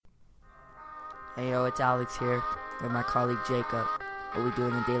Hey yo, it's Alex here with my colleague Jacob. We'll be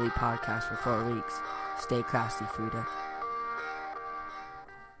doing a daily podcast for 4 weeks. Stay classy, Frida.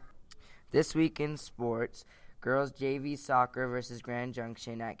 This week in sports, girls JV soccer versus Grand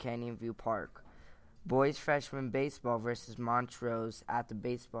Junction at Canyon View Park. Boys freshman baseball versus Montrose at the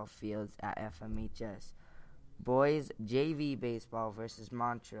baseball fields at FMHS. Boys JV baseball versus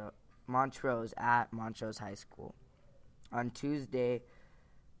Montrose at Montrose High School. On Tuesday,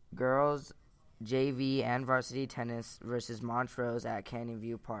 girls JV and varsity tennis versus Montrose at Canyon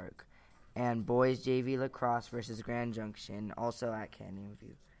View Park, and boys JV lacrosse versus Grand Junction, also at Canyon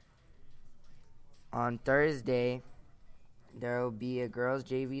View. On Thursday, there will be a girls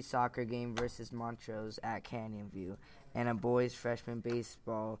JV soccer game versus Montrose at Canyon View, and a boys freshman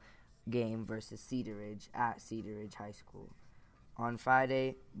baseball game versus Cedar Ridge at Cedar Ridge High School. On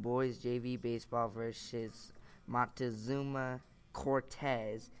Friday, boys JV baseball versus Montezuma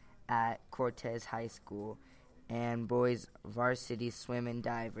Cortez at Cortez High School, and boys varsity swim and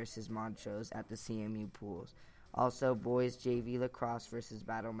dive versus Montrose at the CMU pools. Also, boys JV lacrosse versus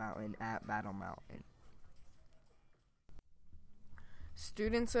Battle Mountain at Battle Mountain.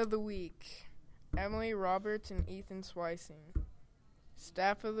 Students of the Week, Emily Roberts and Ethan Swising.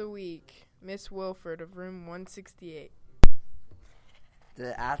 Staff of the Week, Miss Wilford of Room 168.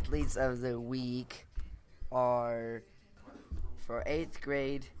 The athletes of the week are, for 8th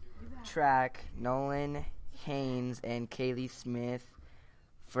grade track, Nolan Haynes and Kaylee Smith.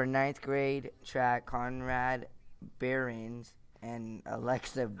 For 9th grade track, Conrad Behrens and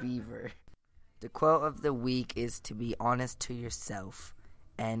Alexa Beaver. The quote of the week is to be honest to yourself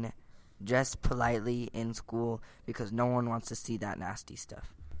and dress politely in school because no one wants to see that nasty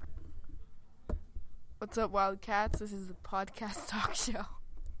stuff. What's up, Wildcats? This is the podcast talk show.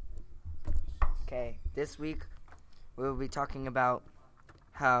 Okay, this week we will be talking about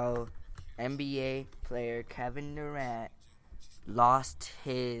how NBA player Kevin Durant lost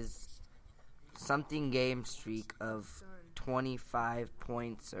his something game streak of 25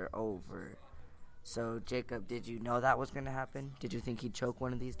 points or over. So, Jacob, did you know that was going to happen? Did you think he'd choke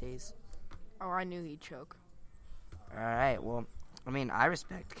one of these days? Oh, I knew he'd choke. All right, well, I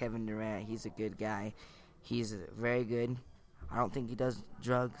respect Kevin Durant. He's a good guy. He's very good. I don't think he does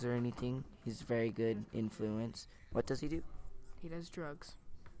drugs or anything. He's a very good influence. What does he do? He does drugs.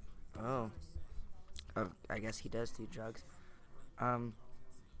 Oh, I guess he does do drugs.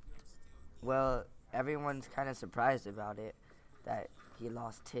 Well, everyone's kind of surprised about it, that he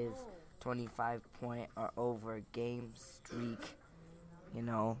lost his 25-point or over game streak,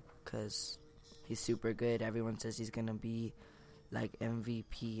 because he's super good. Everyone says he's going to be, like,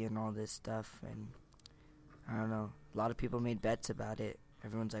 MVP and all this stuff, and I don't know. A lot of people made bets about it.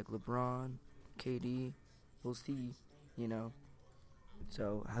 Everyone's like, LeBron, KD, we'll see,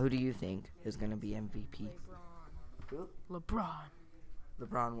 So, who do you think is going to be MVP? Who? LeBron.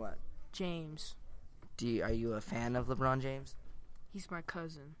 LeBron what? James. Are you a fan of LeBron James? He's my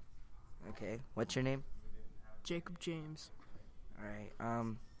cousin. Okay. What's your name? Jacob James. All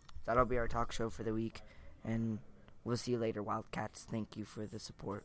right. That'll be our talk show for the week, and we'll see you later, Wildcats. Thank you for the support.